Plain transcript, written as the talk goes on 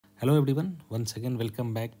Hello everyone, once again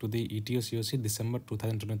welcome back to the ETO COC December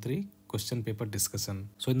 2023 question paper discussion.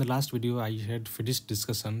 So in the last video I had finished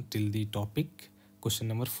discussion till the topic question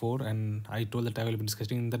number 4 and I told that I will be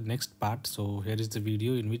discussing in the next part. So here is the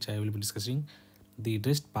video in which I will be discussing the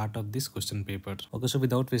rest part of this question paper. Okay, so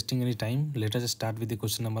without wasting any time, let us start with the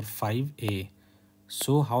question number 5a.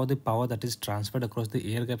 So how the power that is transferred across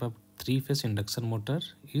the air gap of three-phase induction motor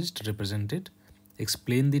is represented.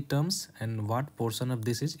 Explain the terms and what portion of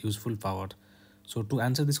this is useful power. So to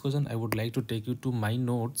answer this question, I would like to take you to my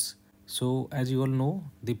notes. So as you all know,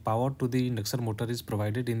 the power to the induction motor is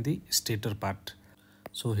provided in the stator part.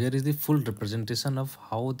 So here is the full representation of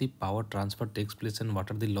how the power transfer takes place and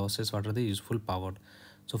what are the losses, what are the useful power.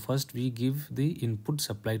 So first we give the input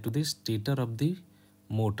supply to the stator of the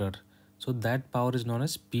motor. So that power is known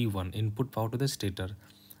as P1, input power to the stator.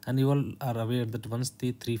 And you all are aware that once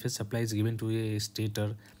the three-phase supply is given to a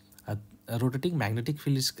stator, a rotating magnetic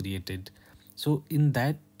field is created. So in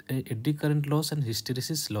that, eddy current loss and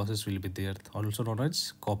hysteresis losses will be there, also known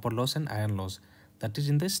as copper loss and iron loss. That is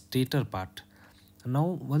in the stator part.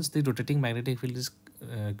 Now once the rotating magnetic field is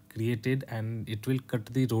created and it will cut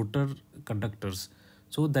the rotor conductors,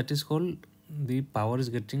 so that is called the power is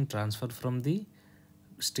getting transferred from the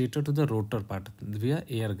stator to the rotor part via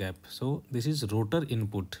air gap. So this is rotor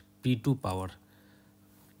input P2 power.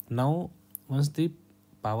 Now once the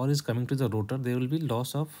power is coming to the rotor, there will be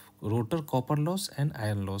loss of rotor copper loss and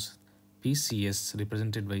iron loss, PCS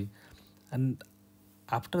represented by, and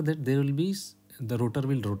after that there will be the rotor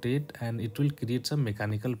will rotate and it will create some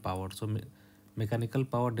mechanical power. So mechanical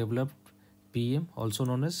power developed PM, also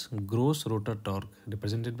known as gross rotor torque,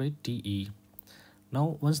 represented by TE.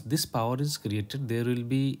 Now once this power is created, there will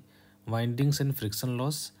be windings and friction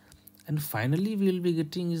loss, and finally we will be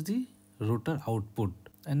getting is the rotor output.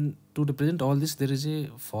 And to represent all this, there is a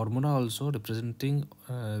formula also representing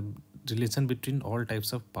relation between all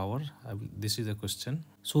types of power. This is a question.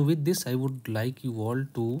 So with this I would like you all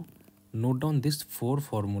to note down these 4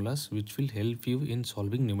 formulas which will help you in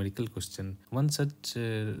solving numerical question. One such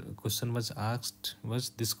question was asked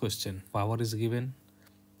was this question: power is given,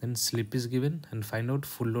 then slip is given, and find out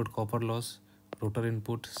full load copper loss, rotor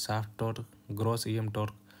input, shaft torque, gross EM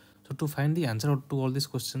torque. So to find the answer to all these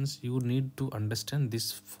questions, you need to understand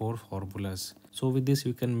these 4 formulas. So with this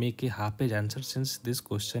you can make a half page answer. Since this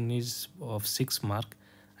question is of 6 mark,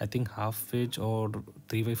 I think half page or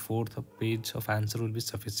 3/4 page of answer will be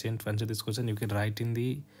sufficient to answer this question. You can write in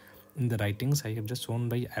the writings I have just shown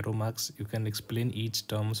by arrow marks. You can explain each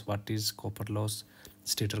terms, what is copper loss,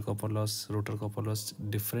 stator copper loss, rotor copper loss,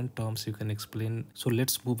 different terms you can explain. So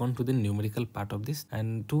let's move on to the numerical part of this.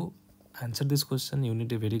 And to answer this question, you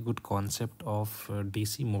need a very good concept of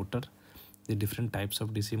DC motor, the different types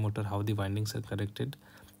of DC motor, how the windings are connected,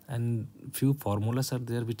 and few formulas are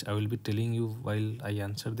there which I will be telling you while I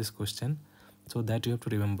answer this question, so that you have to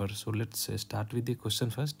remember. So let's start with the question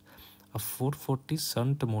first. A 440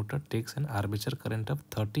 shunt motor takes an armature current of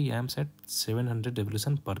 30 amps at 700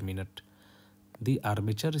 revolution per minute. The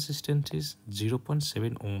armature resistance is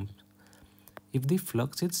 0.7 ohms. If the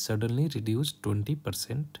flux is suddenly reduced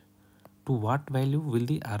 20%, to what value will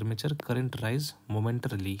the armature current rise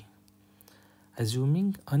momentarily?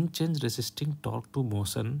 Assuming unchanged resisting torque to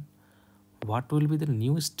motion, what will be the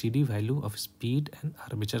new steady value of speed and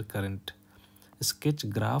armature current? Sketch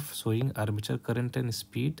graph showing armature current and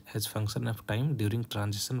speed as function of time during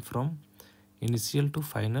transition from initial to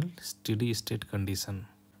final steady state condition.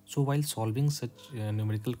 So while solving such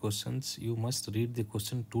numerical questions, you must read the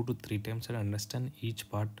question 2 to 3 times and understand each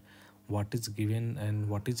part, what is given and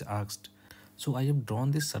what is asked. So I have drawn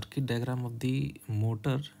this circuit diagram of the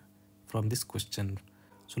motor from this question.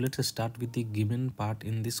 So let's start with the given part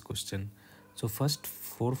in this question. So first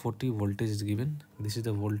 440 voltage is given. This is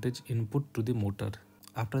the voltage input to the motor.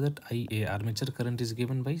 After that IA, armature current, is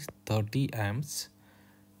given by 30 amps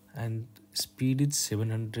and speed is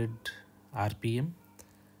 700 RPM.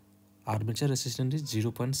 Armature resistance is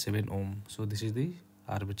 0.7 ohm. So this is the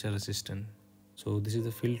armature resistance. So this is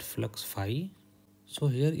the field flux phi. So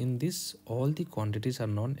here in this, all the quantities are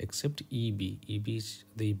known except EB. EB is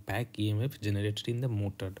the back EMF generated in the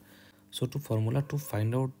motor. So to formula to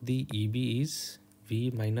find out the EB is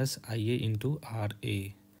V minus IA into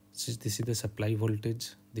RA. Since this is the supply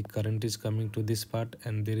voltage, the current is coming to this part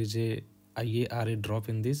and there is a IA RA drop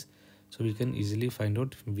in this. So we can easily find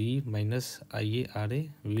out V minus IA RA,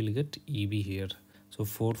 we will get EB here. So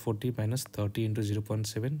 440 minus 30 into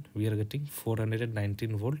 0.7, we are getting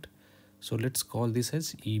 419 volt. So let's call this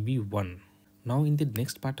as EB1. Now in the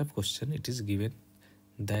next part of question, it is given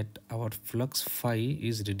that our flux phi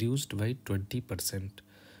is reduced by 20%.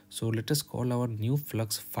 So let us call our new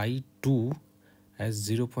flux phi2 as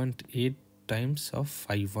 0.8 times of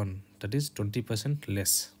phi1, that is 20%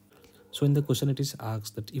 less. So in the question it is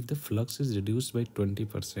asked that if the flux is reduced by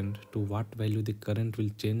 20%, to what value the current will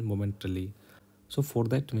change momentarily. So for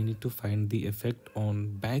that we need to find the effect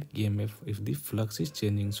on back EMF if the flux is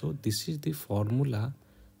changing. So this is the formula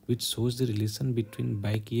which shows the relation between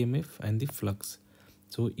back EMF and the flux.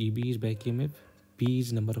 So EB is back EMF, P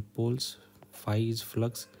is number of poles, phi is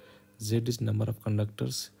flux, Z is number of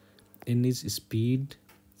conductors, N is speed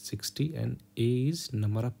 60, and A is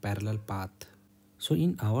number of parallel path. So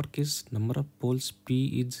in our case, number of poles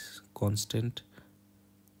P is constant,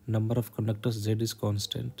 number of conductors Z is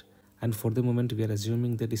constant, and for the moment we are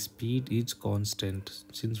assuming that the speed is constant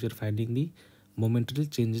since we are finding the momentary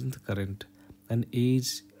change in the current, and A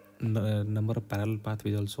is number of parallel path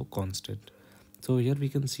is also constant. So here we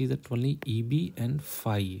can see that only EB and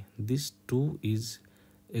phi, this two is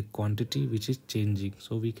a quantity which is changing.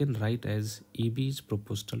 So we can write as EB is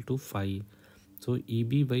proportional to phi. So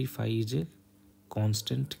EB by phi is a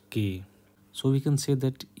constant K. So we can say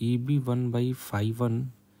that EB1 by phi1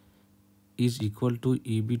 is equal to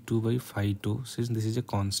EB2 by phi2 since this is a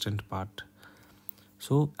constant part.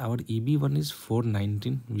 So our EB1 is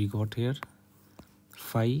 419 we got here.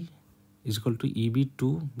 Phi is equal to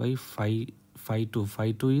EB2 by phi2.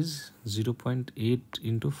 Phi2 is 0.8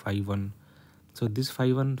 into phi1. So this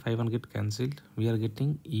phi1 get cancelled. We are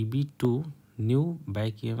getting EB2 new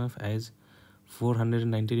back EMF as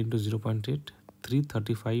 419 into 0.8,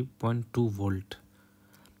 335.2 volt.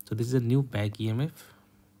 So this is a new back EMF.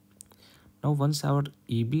 Now once our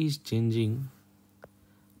EB is changing,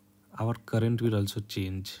 our current will also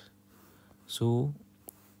change. So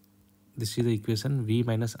this is the equation V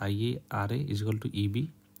minus IA RA is equal to EB.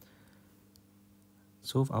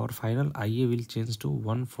 So our final IA will change to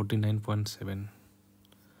 149.7.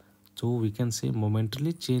 So we can say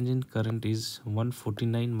momentarily change in current is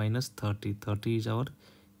 149 minus 30. 30 is our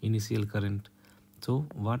initial current. So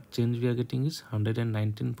what change we are getting is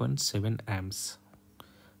 119.7 amps.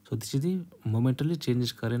 So this is the momentarily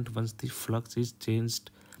changed current once the flux is changed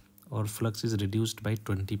or flux is reduced by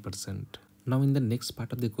 20%. Now in the next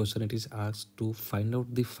part of the question it is asked to find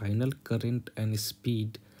out the final current and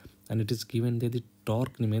speed, and it is given that the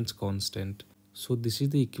torque remains constant. So this is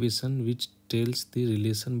the equation which tells the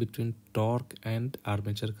relation between torque and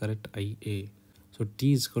armature current IA. So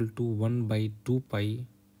T is equal to 1 by 2 pi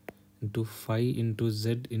into phi into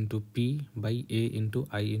Z into P by A into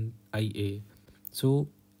I in IA. So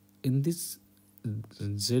in this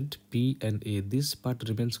Z, P and A, this part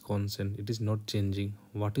remains constant. It is not changing.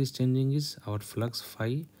 What is changing is our flux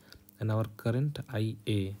phi and our current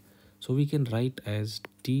IA. So we can write as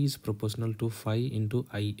T is proportional to phi into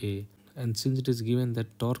IA. And since it is given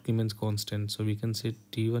that torque remains constant, so we can say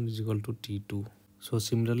T1 is equal to T2. So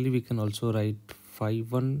similarly, we can also write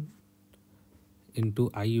phi1 into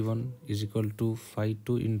I1 is equal to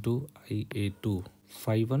phi2 into IA2.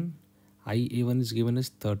 Phi1, IA1 is given as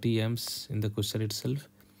 30 amps in the question itself.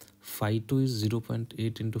 Phi2 is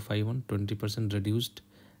 0.8 into phi1, 20% reduced,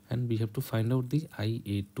 and we have to find out the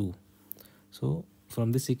IA2. So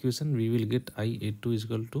from this equation we will get IA2 is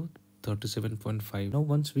equal to 37.5. Now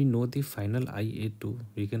once we know the final IA2,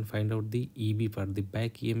 we can find out the EB part, the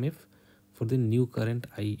back EMF for the new current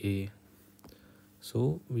IA.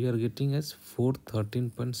 So we are getting as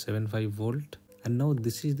 413.75 volt, and now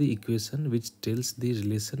this is the equation which tells the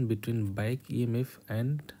relation between back EMF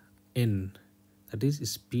and N, that is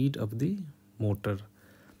speed of the motor.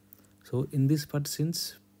 So in this part,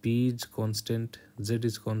 since P is constant, Z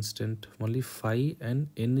is constant, only phi and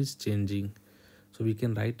N is changing, so we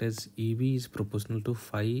can write as EB is proportional to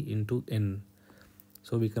phi into N.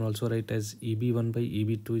 So we can also write as EB1 by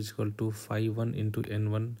EB2 is equal to phi 1 into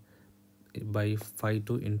N1 by phi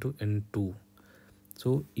 2 into N2.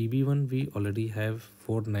 So EB1 we already have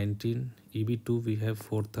 419, EB2 we have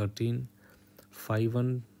 413, phi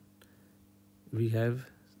 1 we have,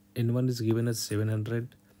 N1 is given as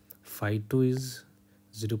 700, phi 2 is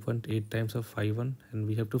 0.8 times of phi 1, and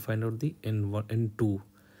we have to find out the N1, N2.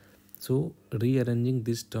 So rearranging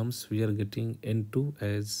these terms, we are getting N2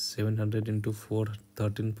 as 700 into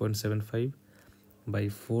 413.75 by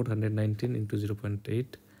 419 into 0.8,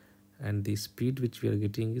 and the speed which we are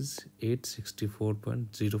getting is 864.04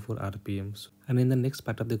 rpm. And in the next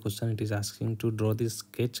part of the question, it is asking to draw this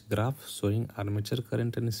sketch graph showing armature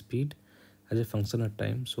current and speed as a function of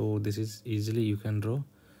time. So this is easily you can draw.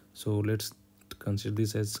 So let's consider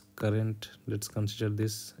this as current, let's consider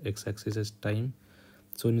this x-axis as time.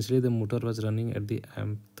 So initially the motor was running at the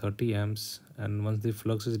 30 amps, and once the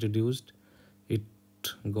flux is reduced, it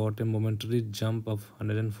got a momentary jump of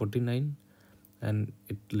 149, and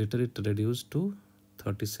later it reduced to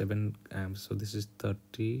 37 amps. So this is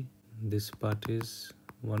 30, this part is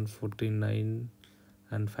 149,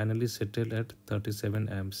 and finally settled at 37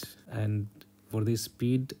 amps. And for the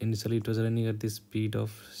speed, initially it was running at the speed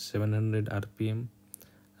of 700 rpm,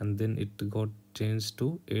 and then it got changed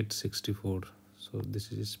to 864. So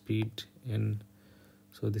this is speed, and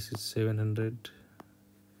so this is 700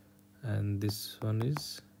 and this one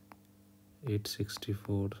is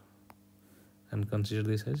 864, and consider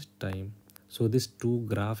this as time. So this two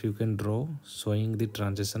graph you can draw showing the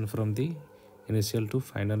transition from the initial to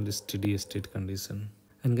final steady state condition.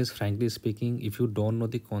 And guys, frankly speaking, if you don't know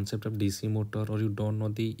the concept of DC motor, or you don't know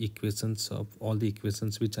the equations of all the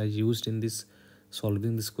equations which I used in this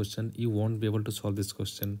solving this question, you won't be able to solve this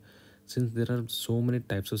question, since there are so many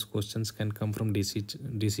types of questions can come from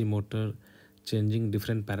DC motor, changing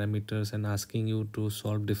different parameters and asking you to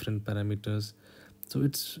solve different parameters. So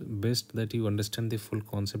it's best that you understand the full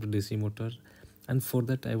concept of DC motor. And for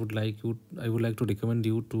that, I would like to recommend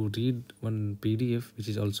you to read one PDF which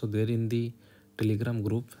is also there in the Telegram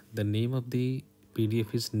group. The name of the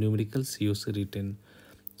PDF is Numerical COC Written.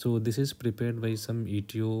 So this is prepared by some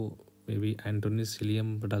ETO, maybe Antonis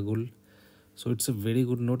Cilium Ragul. So it's a very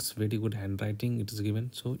good notes, very good handwriting it is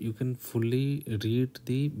given. So you can fully read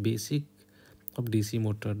the basic of DC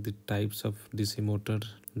motor, the types of DC motor,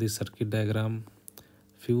 the circuit diagram.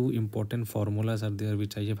 Few important formulas are there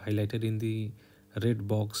which I have highlighted in the red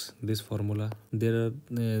box. This formula, there are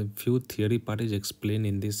few theory part is explained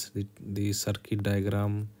in this, the circuit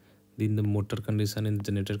diagram, in the motor condition, in the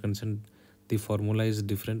generator condition. The formula is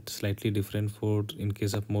different, slightly different for in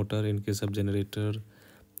case of motor, in case of generator,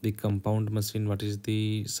 the compound machine, what is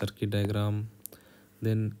the circuit diagram,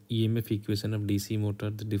 then EMF equation of DC motor,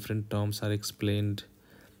 the different terms are explained.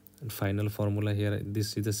 And final formula here,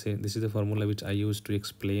 this is the same, this is the formula which I used to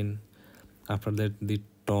explain. After that, the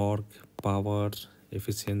torque, power,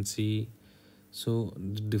 efficiency, so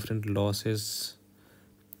the different losses,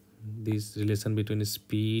 this relation between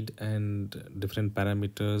speed and different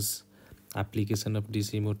parameters, application of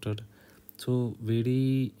DC motor. So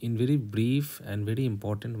very brief and very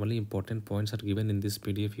important, only important points are given in this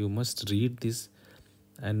PDF. You must read this,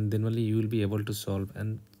 and then only you will be able to solve.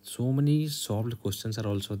 And so many solved questions are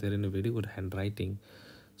also there in a very good handwriting.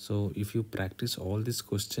 So if you practice all these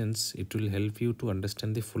questions, it will help you to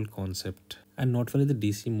understand the full concept. And not only the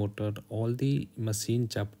DC motor, all the machine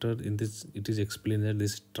chapter in this, it is explained that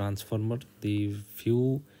this transformer, the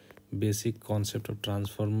few basic concept of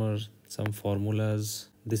transformer, some formulas,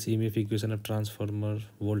 this EMF equation of transformer,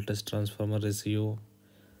 voltage transformer ratio.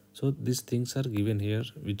 So these things are given here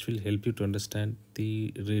which will help you to understand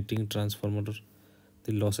the rating transformer,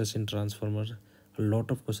 the losses in transformer. A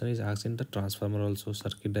lot of question is asked in the transformer also,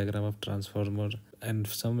 circuit diagram of transformer, and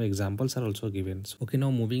some examples are also given. Okay,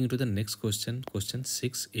 now moving into the next question, question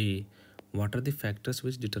 6a. What are the factors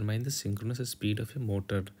which determine the synchronous speed of a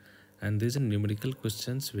motor? And there is a numerical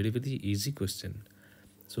questions, very easy question.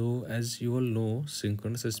 So as you all know,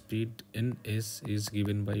 synchronous speed NS is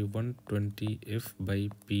given by 120 F by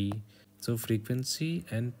P. So frequency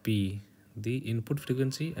and P, the input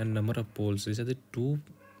frequency and number of poles, these are the two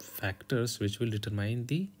factors which will determine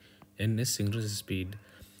the NS synchronous speed.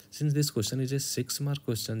 Since this question is a 6-mark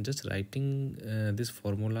question, just writing this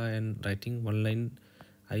formula and writing one line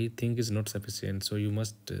I think is not sufficient. So you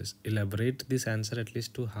must elaborate this answer at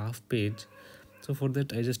least to half page. So for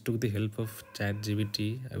that I just took the help of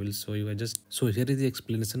ChatGPT. I will show you. So here is the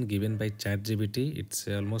explanation given by ChatGPT. It's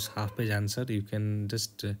almost half page answer. You can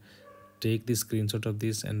just take the screenshot of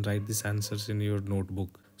this and write these answers in your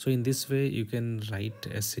notebook. So in this way you can write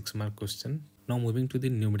a 6-mark question. Now moving to the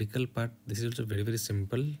numerical part, this is also very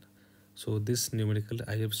simple. So this numerical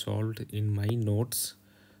I have solved in my notes.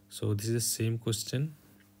 So this is the same question.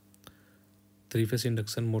 3-phase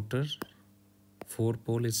induction motor,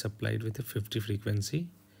 4-pole is supplied with a 50 frequency.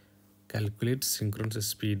 Calculate synchronous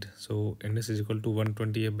speed. So NS is equal to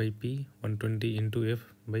 120 F by P, 120 into F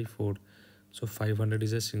by 4. So 500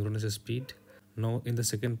 is a synchronous speed. Now in the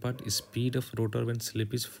second part, speed of rotor when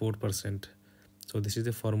slip is 4%. So this is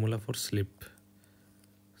the formula for slip.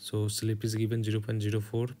 So slip is given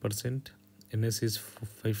 0.04%. NS is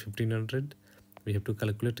 1500. We have to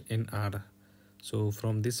calculate NR. So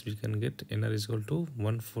from this we can get NR is equal to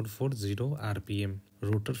 1440 RPM.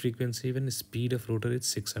 Rotor frequency when speed of rotor is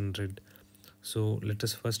 600. So let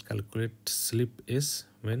us first calculate slip S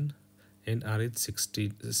when NR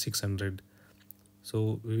is 600.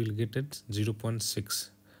 So we will get it 0.6,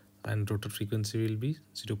 and rotor frequency will be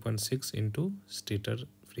 0.6 into stator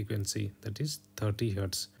frequency, that is 30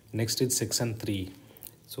 Hertz. Next is section 3.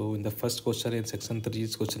 So in the first question in section 3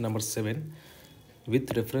 is question number 7.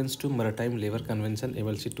 With reference to Maritime Labour Convention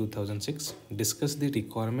MLC 2006, discuss the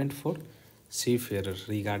requirement for seafarer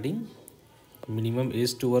regarding minimum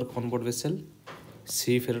age to work on board vessel,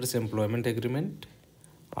 seafarers employment agreement,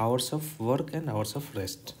 hours of work and hours of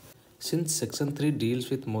rest. Since section 3 deals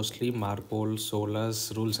with mostly MARPOL,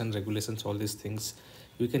 SOLAS, rules and regulations, all these things,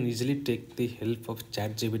 you can easily take the help of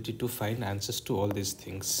ChatGPT to find answers to all these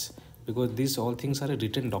things, because these all things are a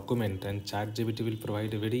written document and ChatGPT will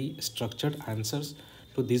provide a very structured answers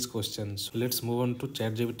to these questions. So let's move on to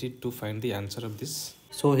ChatGPT to find the answer of this.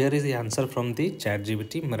 So here is the answer from the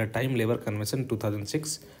ChatGPT. Maritime Labour Convention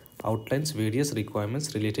 2006 outlines various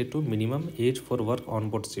requirements related to minimum age for work on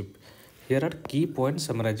board ship. Here are key points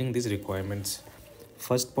summarizing these requirements.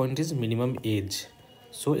 First point is minimum age.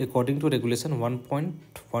 So according to regulation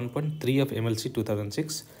 1.1.3 of MLC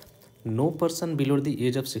 2006, no person below the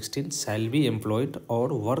age of 16 shall be employed or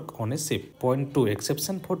work on a ship. Point 2,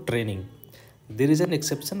 exception for training. There is an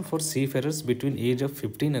exception for seafarers between age of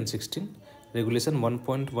 15 and 16. Regulation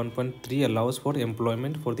 1.1.3 allows for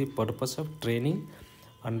employment for the purpose of training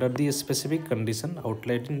under the specific condition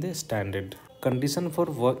outlined in the standard. Condition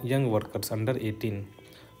for young workers under 18.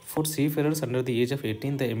 For seafarers under the age of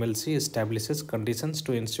 18, the MLC establishes conditions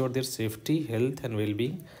to ensure their safety, health and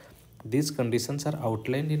well-being. These conditions are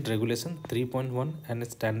outlined in Regulation 3.1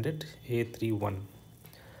 and Standard A31.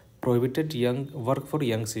 Prohibited work for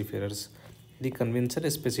young seafarers. The convention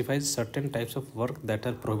specifies certain types of work that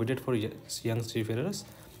are prohibited for young seafarers.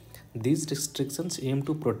 These restrictions aim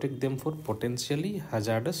to protect them for potentially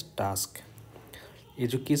hazardous tasks.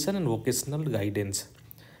 Education and vocational guidance.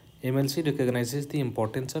 MLC recognizes the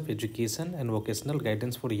importance of education and vocational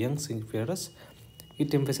guidance for young seafarers.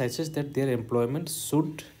 It emphasizes that their employment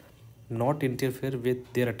should not interfere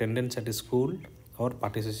with their attendance at school or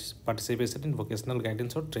participation in vocational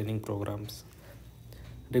guidance or training programs.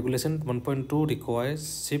 Regulation 1.2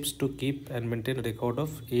 requires ships to keep and maintain a record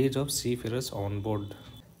of age of seafarers on board.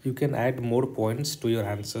 You can add more points to your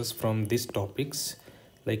answers from these topics,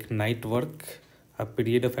 like night work, a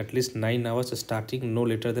period of at least 9 hours starting no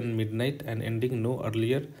later than midnight and ending no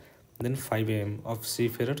earlier than 5 am of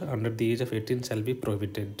seafarer under the age of 18 shall be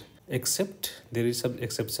prohibited. Except there is some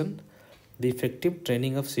exception. The effective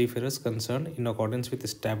training of seafarers concerned in accordance with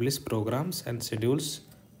established programs and schedules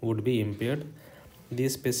would be impaired. The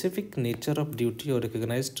specific nature of duty or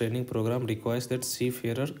recognized training program requires that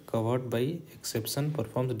seafarer covered by exception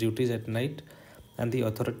performs duties at night, and the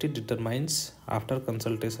authority determines after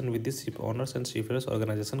consultation with the ship owners and seafarers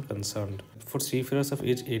organization concerned. For seafarers of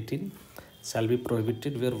age 18 shall be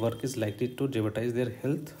prohibited where work is likely to jeopardize their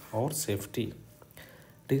health or safety.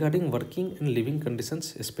 Regarding working and living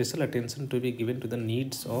conditions, special attention to be given to the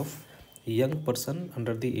needs of a young person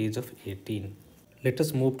under the age of 18. Let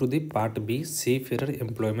us move to the part B, Seafarer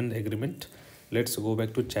Employment Agreement. Let's go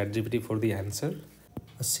back to ChatGPT for the answer.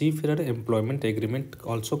 A Seafarer Employment Agreement,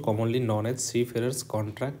 also commonly known as Seafarer's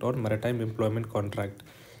Contract or Maritime Employment Contract,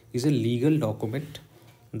 is a legal document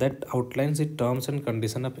that outlines the terms and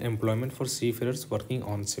conditions of employment for seafarers working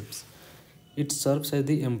on ships. It serves as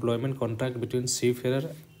the employment contract between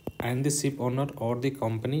seafarer and the ship owner or the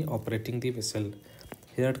company operating the vessel.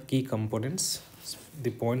 Here are key components. The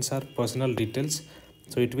points are personal details,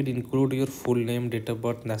 so it will include your full name, date of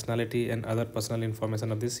birth, nationality and other personal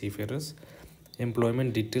information of the seafarers.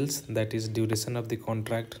 Employment details, that is duration of the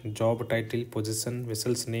contract, job title, position,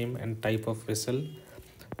 vessel's name and type of vessel,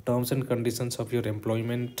 terms and conditions of your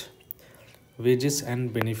employment, wages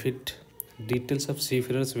and benefit, details of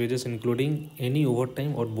seafarers' wages including any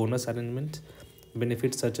overtime or bonus arrangements,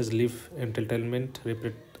 benefits such as leave entitlement,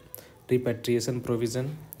 repatriation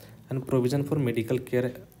provision, and provision for medical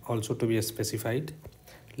care also to be specified,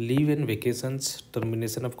 leave and vacations,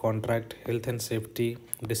 termination of contract, health and safety,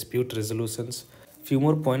 dispute resolutions. Few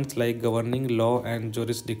more points like governing law and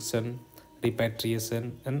jurisdiction,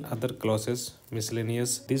 repatriation and other clauses,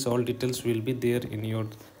 miscellaneous. These all details will be there in your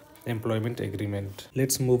employment agreement.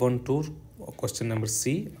 Let's move on to question number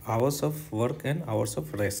C, hours of work and hours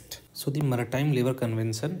of rest. So the Maritime Labour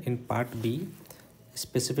Convention in part B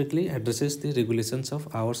specifically addresses the regulations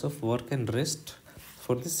of hours of work and rest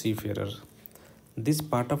for the seafarer. This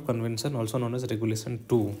part of convention also known as Regulation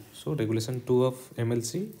 2. So Regulation 2 of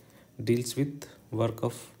MLC deals with work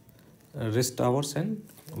of rest hours and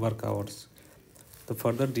work hours. The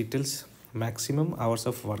further details, maximum hours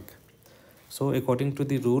of work. So according to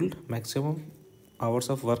the rule, maximum hours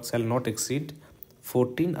of work shall not exceed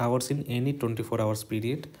 14 hours in any 24 hours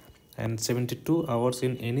period and 72 hours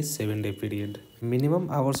in any 7-day period.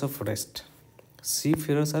 Minimum hours of rest.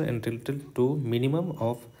 Seafarers are entitled to minimum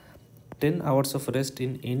of 10 hours of rest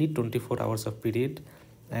in any 24 hours of period,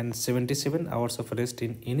 and 77 hours of rest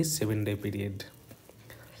in any 7-day period.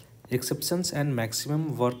 Exceptions and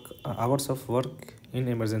maximum hours of work in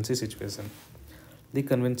emergency situation. The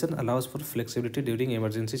convention allows for flexibility during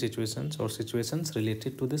emergency situations or situations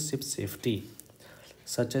related to the ship's safety,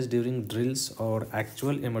 such as during drills or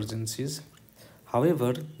actual emergencies.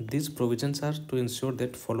 However, these provisions are to ensure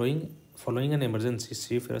that following an emergency,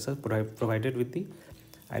 seafarers are provided with the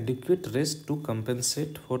adequate rest to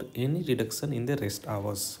compensate for any reduction in their rest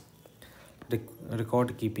hours.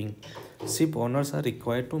 Record keeping. Ship owners are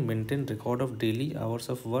required to maintain record of daily hours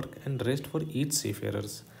of work and rest for each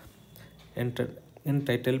seafarers.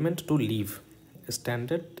 Entitlement to leave.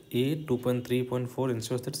 Standard A 2.3.4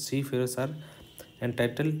 ensures that seafarers are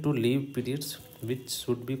entitled to leave periods which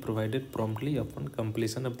should be provided promptly upon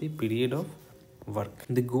completion of the period of work.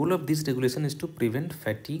 The goal of this regulation is to prevent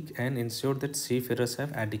fatigue and ensure that seafarers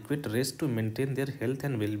have adequate rest to maintain their health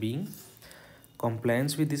and well-being.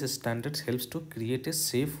 Compliance with these standards helps to create a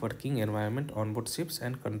safe working environment on board ships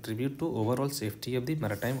and contribute to overall safety of the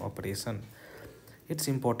maritime operation. It's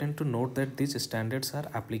important to note that these standards are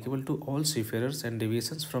applicable to all seafarers, and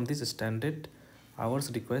deviations from these standard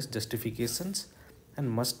hours requires justifications and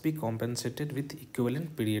must be compensated with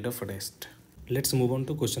equivalent period of rest. Let's move on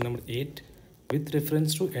to question number 8. With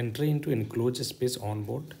reference to entry into enclosed space on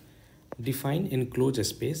board, define enclosed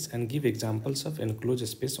space and give examples of enclosed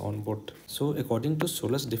space on board. So according to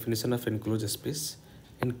Solar's definition of enclosed space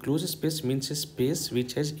means a space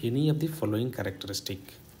which has any of the following characteristic: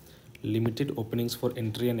 limited openings for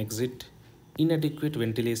entry and exit, inadequate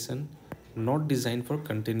ventilation, not designed for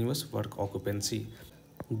continuous work occupancy.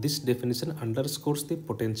 This definition underscores the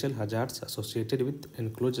potential hazards associated with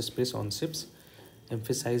enclosed space on ships,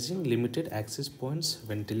 emphasizing limited access points,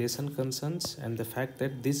 ventilation concerns, and the fact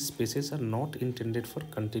that these spaces are not intended for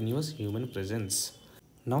continuous human presence.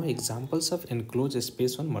 Now, examples of enclosed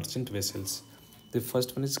space on merchant vessels. The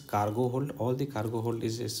first one is cargo hold. All the cargo hold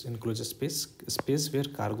is enclosed space where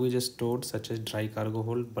cargo is stored, such as dry cargo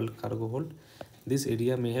hold, bulk cargo hold. This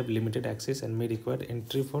area may have limited access and may require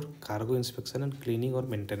entry for cargo inspection and cleaning or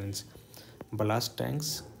maintenance. Ballast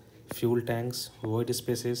tanks, fuel tanks, void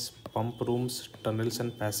spaces, pump rooms, tunnels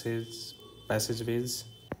and passageways,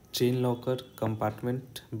 chain locker,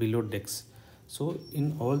 compartment below decks. So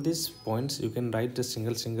in all these points you can write the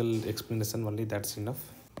single explanation only, that's enough.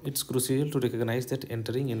 It's crucial to recognize that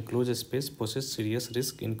entering enclosed space poses serious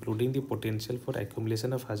risk, including the potential for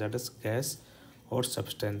accumulation of hazardous gas or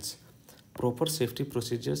substance. Proper safety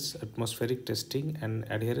procedures, atmospheric testing, and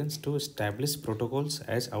adherence to established protocols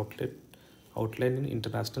as outlined in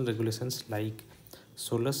international regulations like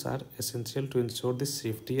SOLAS are essential to ensure the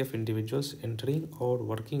safety of individuals entering or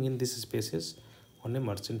working in these spaces on a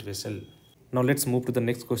merchant vessel. Now let's move to the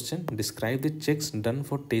next question. Describe the checks done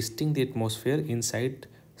for testing the atmosphere inside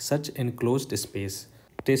such enclosed space.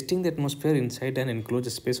 Testing the atmosphere inside an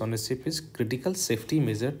enclosed space on a ship is a critical safety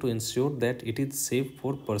measure to ensure that it is safe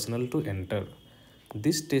for personnel to enter.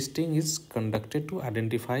 This testing is conducted to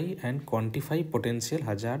identify and quantify potential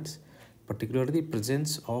hazards, particularly the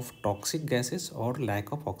presence of toxic gases or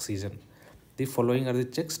lack of oxygen. The following are the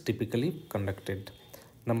checks typically conducted.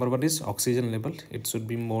 Number 1 is oxygen level. It should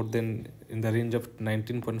be more than in the range of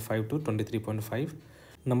 19.5 to 23.5.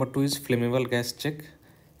 Number 2 is flammable gas check.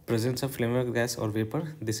 Presence of flammable gas or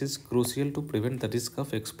vapor. This is crucial to prevent the risk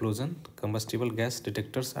of explosion. Combustible gas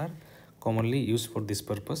detectors are commonly used for this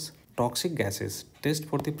purpose. Toxic gases. Test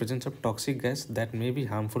for the presence of toxic gas that may be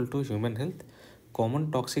harmful to human health.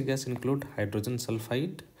 Common toxic gas include hydrogen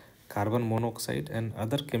sulfide, carbon monoxide, and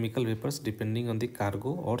other chemical vapors depending on the cargo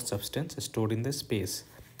or substance stored in the space.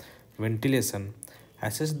 Ventilation.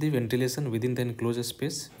 Assess the ventilation within the enclosed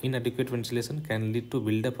space. Inadequate ventilation can lead to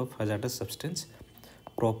buildup of hazardous substance.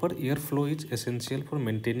 Proper airflow is essential for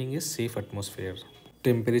maintaining a safe atmosphere.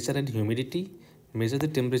 Temperature and humidity. Measure the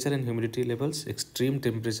temperature and humidity levels. Extreme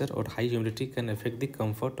temperature or high humidity can affect the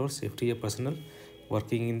comfort or safety of personnel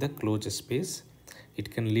working in the closed space.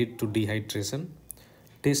 It can lead to dehydration.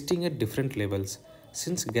 Testing at different levels.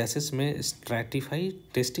 Since gases may stratify,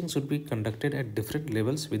 testing should be conducted at different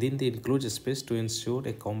levels within the enclosed space to ensure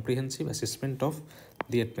a comprehensive assessment of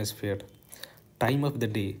the atmosphere. Time of the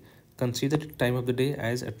day. Consider the time of the day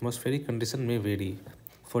as atmospheric condition may vary.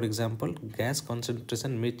 For example, gas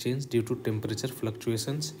concentration may change due to temperature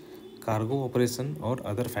fluctuations, cargo operation, or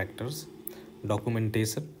other factors.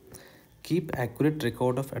 Documentation. Keep accurate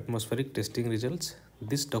record of atmospheric testing results.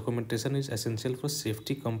 This documentation is essential for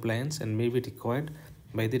safety compliance and may be required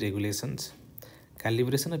by the regulations.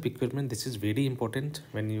 Calibration of equipment. This is very important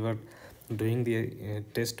when you are doing the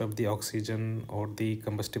test of the oxygen or the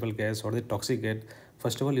combustible gas or the toxic gas,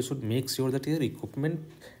 first of all you should make sure that your equipment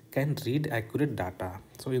can read accurate data.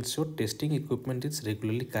 So ensure testing equipment is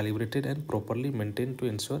regularly calibrated and properly maintained to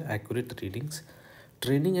ensure accurate readings.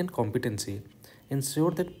 Training and competency.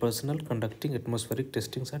 Ensure that personnel conducting atmospheric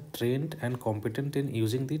testings are trained and competent in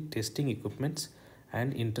using the testing equipments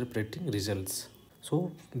and interpreting results.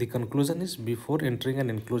 So the conclusion is, before entering an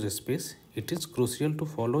enclosed space, it is crucial to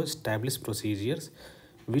follow established procedures,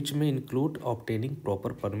 which may include obtaining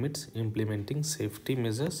proper permits, implementing safety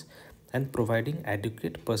measures, and providing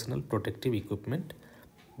adequate personal protective equipment.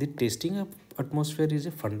 The testing of atmosphere is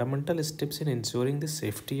a fundamental step in ensuring the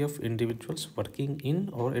safety of individuals working in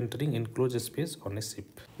or entering enclosed space on a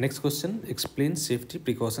ship. Next question, explain safety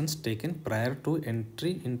precautions taken prior to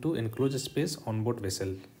entry into enclosed space on board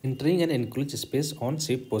vessel. Entering an enclosed space on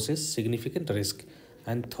ship poses significant risk,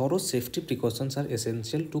 and thorough safety precautions are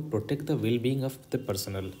essential to protect the well-being of the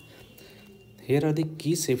personnel. Here are the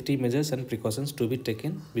key safety measures and precautions to be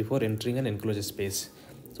taken before entering an enclosed space.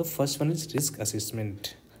 So first one is risk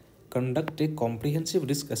assessment. Conduct a comprehensive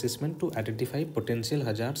risk assessment to identify potential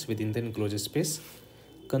hazards within the enclosed space.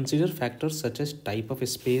 Consider factors such as type of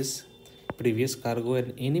space, previous cargo,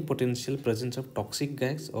 and any potential presence of toxic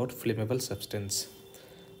gas or flammable substance.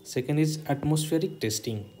 Second is atmospheric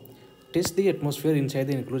testing. Test the atmosphere inside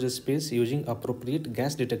the enclosed space using appropriate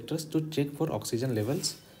gas detectors to check for oxygen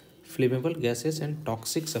levels, flammable gases, and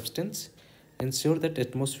toxic substance. Ensure that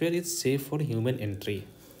atmosphere is safe for human entry.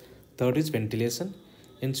 Third is ventilation.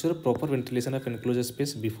 Ensure proper ventilation of enclosed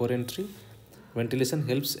space before entry. Ventilation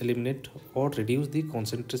helps eliminate or reduce the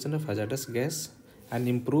concentration of hazardous gas and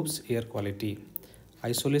improves air quality.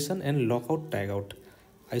 Isolation and lockout tagout.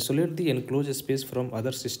 Isolate the enclosed space from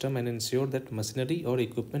other systems and ensure that machinery or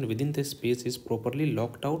equipment within the space is properly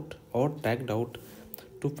locked out or tagged out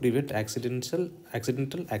to prevent accidental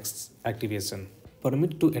activation.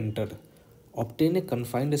 Permit to enter. Obtain a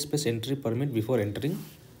confined space entry permit before entering.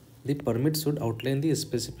 The permit should outline the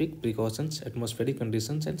specific precautions, atmospheric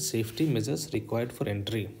conditions, and safety measures required for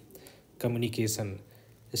entry. Communication.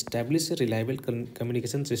 Establish a reliable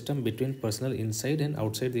communication system between personnel inside and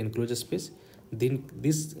outside the enclosed space.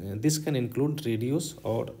 This can include radios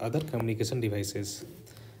or other communication devices.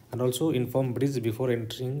 And also inform bridge before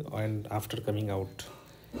entering and after coming out.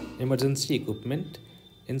 Emergency equipment.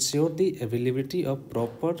 Ensure the availability of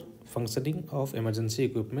proper functioning of emergency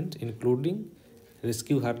equipment, including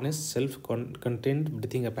rescue harness, self-contained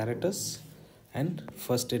breathing apparatus, and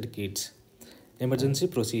first aid kits. Emergency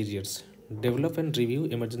procedures. Develop and review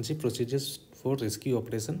emergency procedures for rescue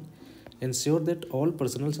operation. Ensure that all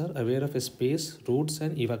personnel are aware of space, routes,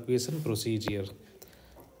 and evacuation procedure.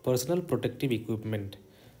 Personal protective equipment.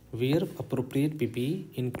 Wear appropriate PPE,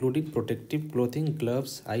 including protective clothing,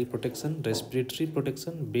 gloves, eye protection, respiratory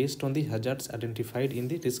protection based on the hazards identified in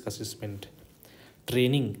the risk assessment.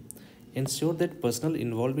 Training. Ensure that personnel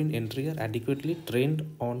involved in entry are adequately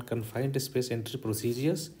trained on confined space entry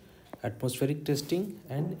procedures, atmospheric testing,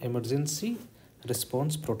 and emergency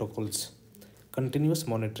response protocols. Continuous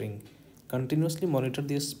monitoring. Continuously monitor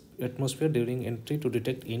the atmosphere during entry to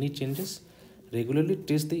detect any changes. Regularly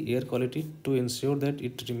test the air quality to ensure that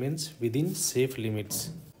it remains within safe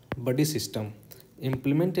limits. Buddy system.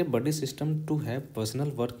 Implement a buddy system to have personnel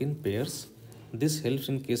work in pairs. This helps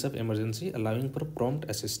in case of emergency, allowing for prompt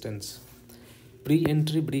assistance.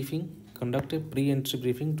 Pre-entry briefing. Conduct a pre-entry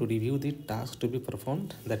briefing to review the task to be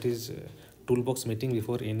performed, that is toolbox meeting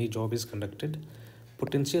before any job is conducted.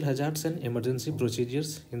 Potential hazards and emergency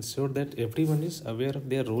procedures. Ensure that everyone is aware of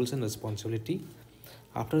their roles and responsibility.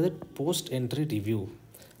 After that, post-entry review.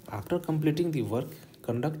 After completing the work,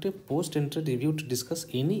 conduct a post-entry review to discuss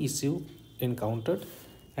any issue encountered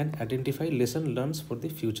and identify lessons learned for the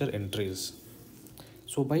future entries.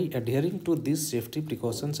 So by adhering to these safety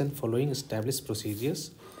precautions and following established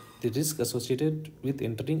procedures, the risk associated with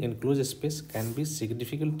entering enclosed space can be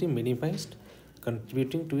significantly minimized,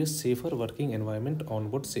 contributing to a safer working environment on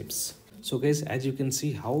board ships. So guys, as you can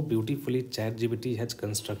see how beautifully ChatGPT has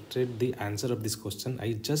constructed the answer of this question.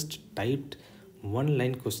 I just typed one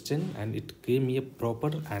line question and it gave me a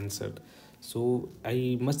proper answer. So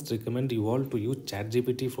I must recommend you all to use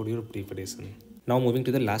ChatGPT for your preparation. Now moving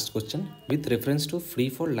to the last question. With reference to free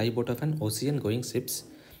fall lifeboat of an ocean going ships.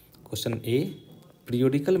 Question A.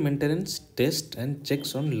 Periodical maintenance, test and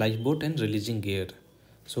checks on lifeboat and releasing gear.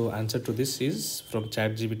 So answer to this is from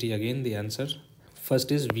ChatGPT again the answer.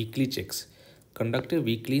 First is weekly checks. Conduct a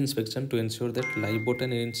weekly inspection to ensure that lifeboat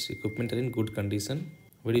and its equipment are in good condition.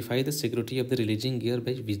 Verify the security of the releasing gear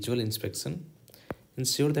by visual inspection.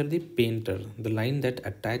 Ensure that the painter, the line that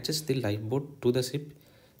attaches the lifeboat to the ship,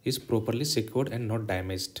 is properly secured and not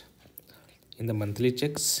damaged. In the monthly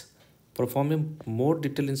checks, perform a more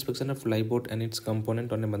detailed inspection of lifeboat and its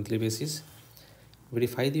component on a monthly basis.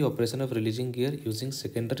 Verify the operation of releasing gear using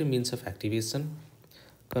secondary means of activation.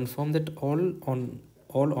 Confirm that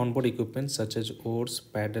all onboard equipment such as oars,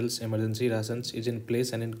 paddles, emergency rations is in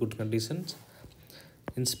place and in good conditions.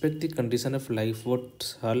 Inspect the condition of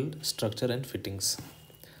lifeboat's hull, structure and fittings.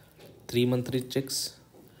 3 monthly checks.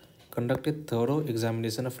 Conduct a thorough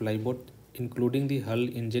examination of lifeboat including the hull,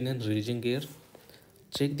 engine and releasing gear.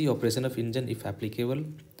 Check the operation of engine if applicable.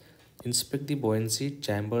 Inspect the buoyancy,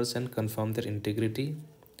 chambers and confirm their integrity.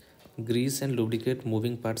 Grease and lubricate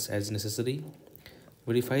moving parts as necessary.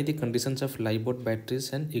 Verify the conditions of lifeboat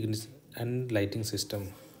batteries and ignition and lighting system.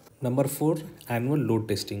 Number 4. Annual load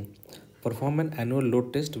testing. Perform an annual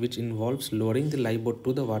load test which involves lowering the lifeboat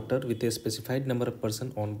to the water with a specified number of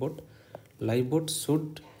persons on board. Lifeboat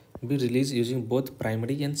should be released using both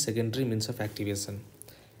primary and secondary means of activation.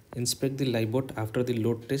 Inspect the lifeboat after the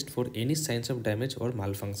load test for any signs of damage or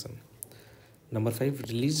malfunction. Number 5.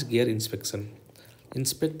 Release gear inspection.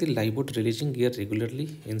 Inspect the lifeboat releasing gear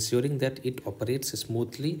regularly, ensuring that it operates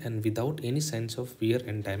smoothly and without any signs of wear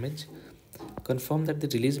and damage. Confirm that the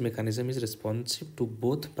release mechanism is responsive to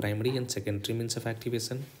both primary and secondary means of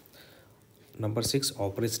activation. Number 6.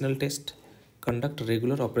 Operational test. Conduct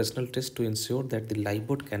regular operational tests to ensure that the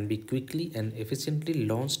lifeboat can be quickly and efficiently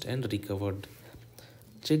launched and recovered.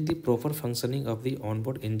 Check the proper functioning of the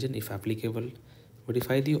onboard engine if applicable.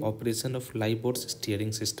 Verify the operation of lifeboat's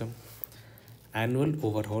steering system. Annual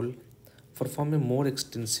overhaul. Perform a more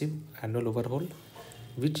extensive annual overhaul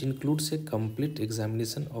which includes a complete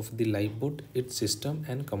examination of the lifeboat, its system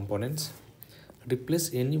and components.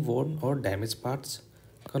 Replace any worn or damaged parts.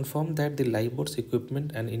 Confirm that the lifeboat's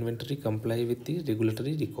equipment and inventory comply with the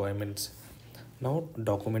regulatory requirements. Now,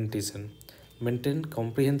 documentation. Maintain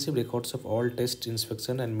comprehensive records of all test,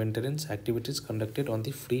 inspection and maintenance activities conducted on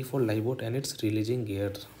the free-fall lifeboat and its releasing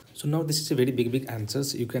gear. So now this is a very big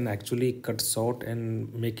answers. You can actually cut short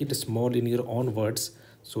and make it small in your own words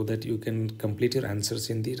so that you can complete your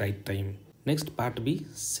answers in the right time. Next, part B,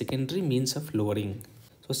 secondary means of lowering.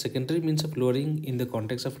 So secondary means of lowering in the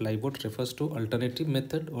context of lifeboat refers to alternative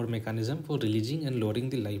method or mechanism for releasing and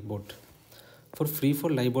lowering the lifeboat. For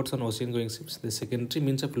free-fall lifeboats on ocean-going ships, the secondary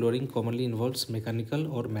means of lowering commonly involves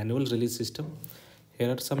mechanical or manual release system.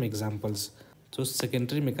 Here are some examples. So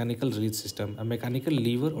secondary mechanical release system, a mechanical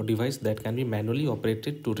lever or device that can be manually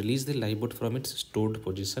operated to release the lifeboat from its stored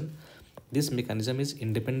position. This mechanism is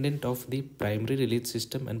independent of the primary release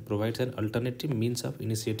system and provides an alternative means of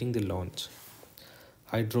initiating the launch.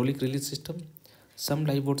 Hydraulic release system. Some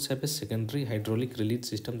lifeboats have a secondary hydraulic release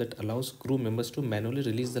system that allows crew members to manually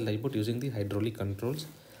release the lifeboat using the hydraulic controls.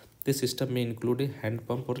 This system may include a hand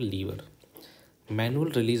pump or lever.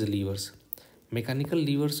 Manual release levers. Mechanical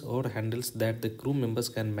levers or handles that the crew members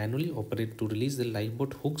can manually operate to release the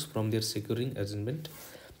lifeboat hooks from their securing arrangement.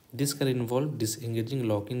 This can involve disengaging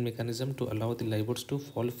locking mechanism to allow the lifeboats to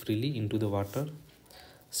fall freely into the water.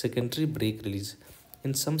 Secondary brake release.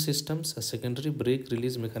 In some systems, a secondary brake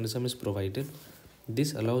release mechanism is provided.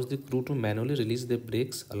 This allows the crew to manually release the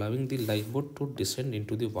brakes, allowing the lifeboat to descend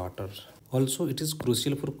into the water. Also, it is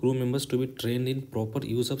crucial for crew members to be trained in proper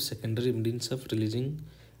use of secondary means of releasing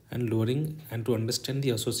and lowering and to understand the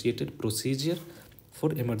associated procedure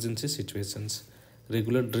for emergency situations.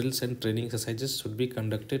 Regular drills and training exercises should be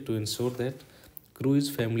conducted to ensure that crew is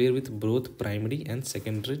familiar with both primary and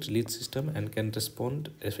secondary release system and can respond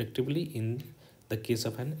effectively in the case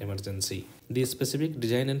of an emergency. The specific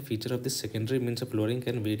design and feature of this secondary means of lowering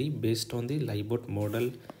can vary based on the lifeboat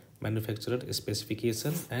model, manufacturer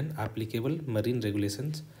specification and applicable marine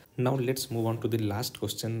regulations. Now let's move on to the last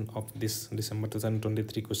question of this December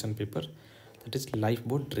 2023 question paper, that is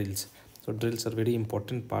lifeboat drills. So drills are very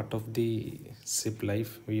important part of the ship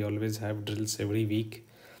life. We always have drills every week.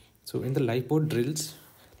 So in the lifeboat drills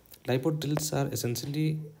are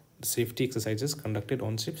essentially safety exercises conducted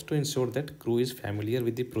on ships to ensure that crew is familiar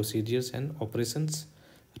with the procedures and operations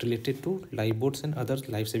related to lifeboats and other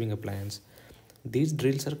life-saving appliances. These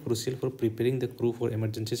drills are crucial for preparing the crew for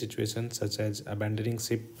emergency situations such as abandoning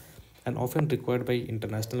ship and often required by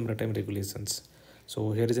international maritime regulations.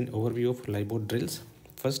 So here is an overview of lifeboat drills.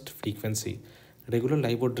 First, frequency. Regular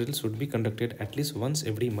lifeboat drills should be conducted at least once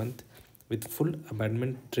every month with full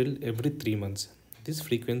abandonment drill every 3 months. This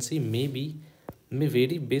frequency may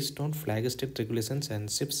vary based on flag state regulations and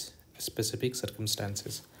ships specific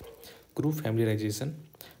circumstances. Crew familiarization.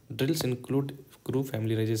 Drills include crew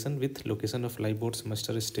familiarization with location of lifeboats,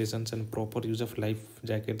 muster stations and proper use of life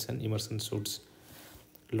jackets and immersion suits.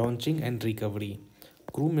 Launching and recovery.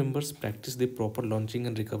 Crew members practice the proper launching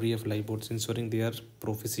and recovery of live boats, ensuring they are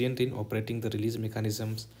proficient in operating the release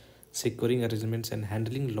mechanisms, securing arrangements, and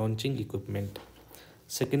handling launching equipment.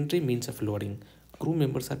 Secondary means of loading. Crew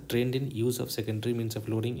members are trained in use of secondary means of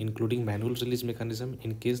loading, including manual release mechanism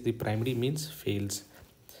in case the primary means fails.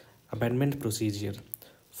 Abandonment procedure.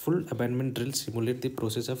 Full abandonment drills simulate the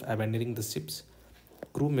process of abandoning the ships.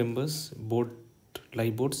 Crew members board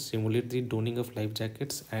lifeboats, simulate the donning of life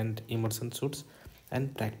jackets and immersion suits,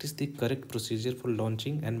 and practice the correct procedure for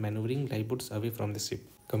launching and maneuvering lifeboats away from the ship.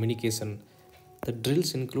 Communication. The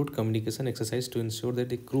drills include communication exercise to ensure that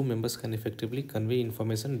the crew members can effectively convey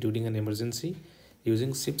information during an emergency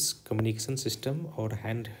using ship's communication system or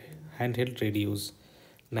handheld radios.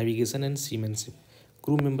 Navigation and seamanship.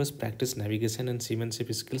 Crew members practice navigation and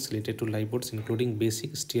seamanship skills related to lifeboats, including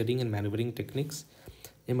basic steering and maneuvering techniques.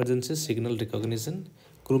 Emergency signal recognition.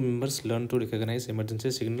 Crew members learn to recognize emergency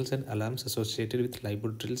signals and alarms associated with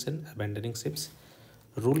lifeboat drills and abandoning ships.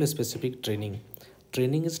 Role-specific training.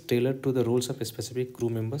 Training is tailored to the roles of specific crew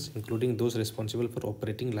members, including those responsible for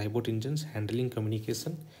operating lifeboat engines, handling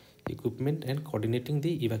communication, equipment, and coordinating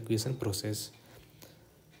the evacuation process.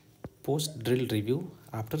 Post-drill review.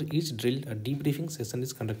 After each drill, a debriefing session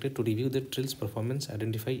is conducted to review the drill's performance,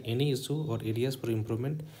 identify any issue or areas for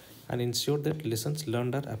improvement, and ensure that lessons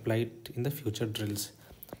learned are applied in the future drills.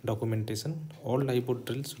 Documentation. All lifeboat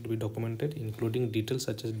drills should be documented, including details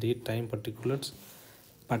such as date, time, particulars,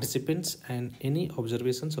 participants, and any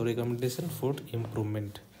observations or recommendation for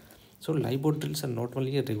improvement. So lifeboat drills are not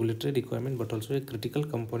only a regulatory requirement but also a critical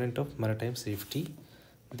component of maritime safety.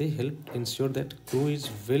 They help ensure that crew is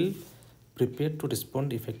well prepared to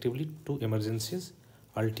respond effectively to emergencies,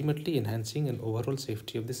 ultimately enhancing an overall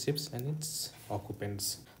safety of the ships and its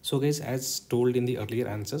occupants. So guys, as told in the earlier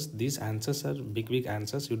answers, these answers are big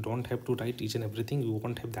answers. You don't have to write each and everything. You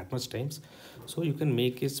won't have that much times. So you can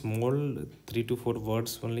make a small 3 to 4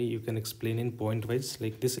 words only. You can explain in point wise,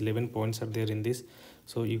 like this 11 points are there in this.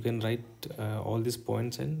 So you can write all these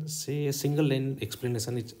points and say a single line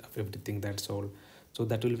explanation of everything. That's all. So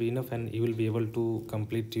that will be enough and you will be able to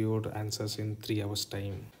complete your answers in 3 hours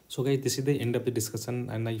time. So guys, this is the end of the discussion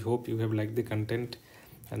and I hope you have liked the content,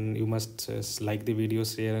 and you must like the video,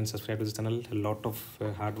 share and subscribe to this channel. A lot of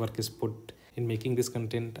hard work is put in making this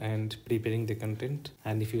content and preparing the content.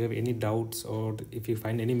 And if you have any doubts or if you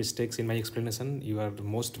find any mistakes in my explanation, you are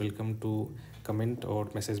most welcome to comment or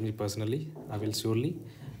message me personally. I will surely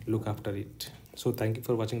look after it. So thank you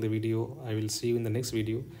for watching the video. I will see you in the next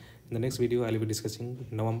video. In the next video, I will be discussing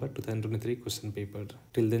November 2023 question paper.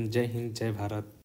 Till then, Jai Hind, Jai Bharat.